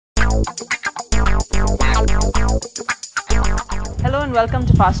Hello and welcome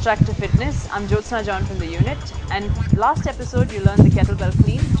to Fast Track to Fitness. I'm Jyotsna John from the unit, and last episode you learned the kettlebell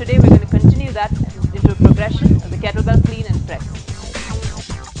clean. Today we're going to continue that into a progression of the kettlebell clean and press.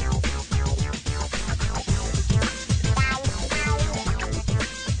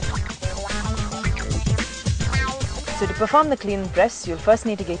 So to perform the clean and press, you'll first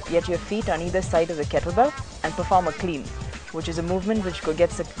need to get your feet on either side of the kettlebell and perform a clean, which is a movement which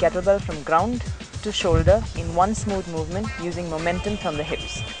gets the kettlebell from ground to shoulder in one smooth movement using momentum from the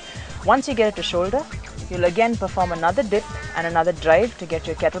hips. Once you get it to shoulder, you'll again perform another dip and another drive to get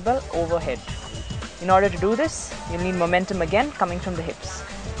your kettlebell overhead. In order to do this, you'll need momentum again coming from the hips.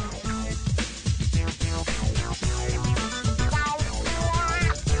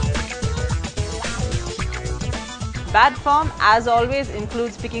 Bad form, as always,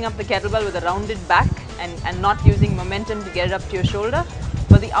 includes picking up the kettlebell with a rounded back and not using momentum to get it up to your shoulder.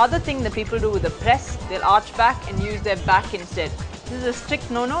 But the other thing that people do with the press, they'll arch back and use their back instead. This is a strict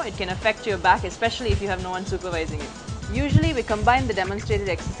no-no. It can affect your back, especially if you have no one supervising you. Usually we combine the demonstrated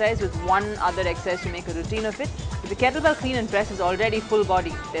exercise with one other exercise to make a routine of it. But the kettlebell clean and press is already full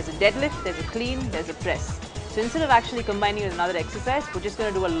body. There's a deadlift, there's a clean, there's a press. So instead of actually combining it with another exercise, we're just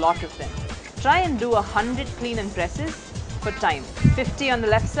going to do a lot of them. Try and do 100 clean and presses for time. 50 on the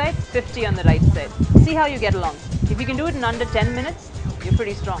left side, 50 on the right side. See how you get along. If you can do it in under 10 minutes, you're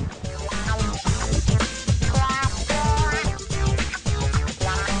pretty strong.